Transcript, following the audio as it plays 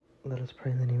Let us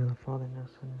pray in the name of the Father, and of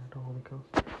the Son, and of the Holy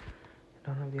Ghost.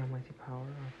 In honor of the Almighty power,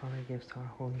 our Father gives to our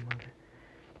Holy Mother.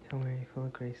 Hail Mary, full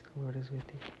of grace, the Lord is with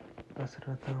thee. Blessed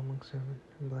art thou amongst women,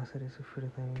 and blessed is the fruit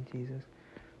of thy womb, Jesus.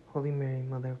 Holy Mary,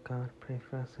 Mother of God, pray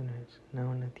for us sinners,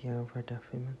 now and at the hour of our death.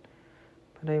 Amen.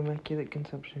 By thy immaculate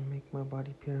conception, make my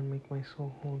body pure and make my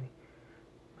soul holy.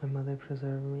 My Mother,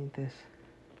 preserve me this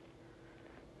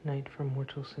night from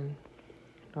mortal sin.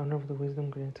 In honor of the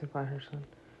wisdom granted by her Son.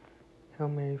 Hail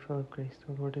Mary, full of grace,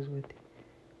 the Lord is with thee.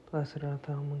 Blessed art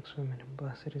thou amongst women, and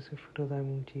blessed is the fruit of thy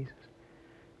womb, Jesus.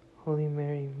 Holy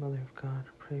Mary, Mother of God,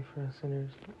 pray for us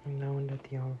sinners, now and at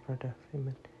the hour of our death.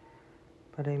 Amen.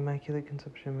 By thy immaculate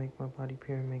conception, make my body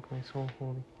pure and make my soul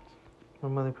holy. My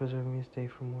Mother, preserve me this day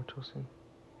from mortal sin.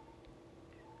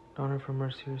 In honor for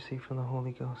mercy received from the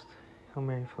Holy Ghost. Hail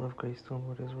Mary, full of grace, the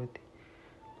Lord is with thee.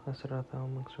 Blessed art thou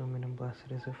amongst women, and blessed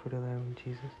is the fruit of thy womb,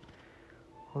 Jesus.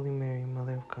 Holy Mary,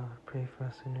 Mother of God, pray for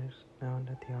us sinners, now and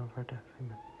at the hour of our death.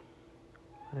 Amen.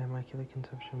 By thy immaculate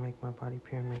conception, make my body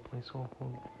pure and make my soul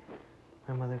holy.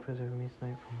 My Mother, preserve me this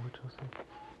night from mortal sin.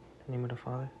 In the name of the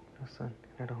Father, and of the Son,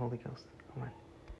 and of the Holy Ghost. Amen.